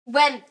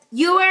When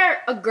you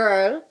were a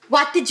girl,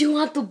 what did you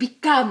want to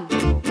become?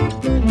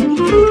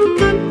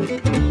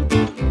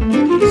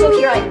 So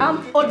here I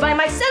am, all by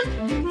myself.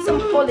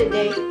 Some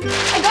holiday.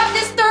 I got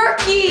this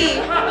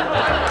turkey!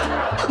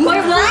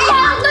 My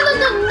what?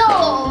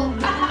 No!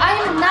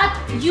 I'm not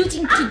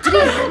using to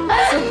drink.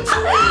 So,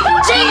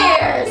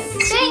 cheers!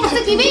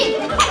 Thanksgiving!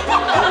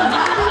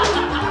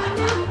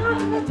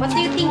 What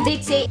do you think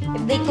they'd say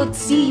if they could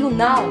see you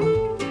now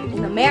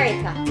in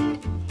America?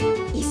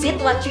 Is it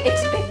what you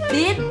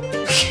expected?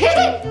 If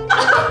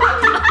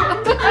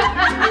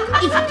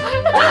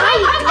I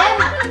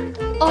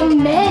am a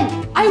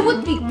man, I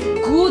would be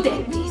good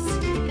at this.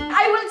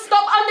 I will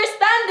stop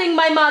understanding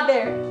my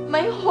mother,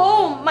 my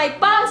home, my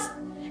past,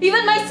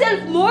 even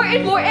myself more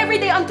and more every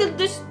day until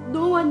there's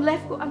no one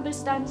left who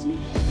understands me.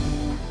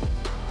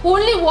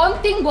 Only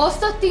one thing was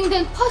the thing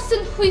than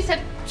person who is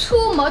have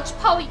too much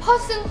power,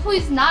 person who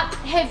is not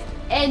have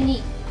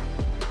any.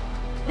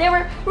 They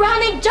were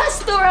running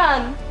just to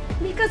run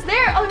because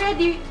they're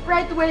already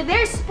right where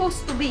they're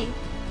supposed to be.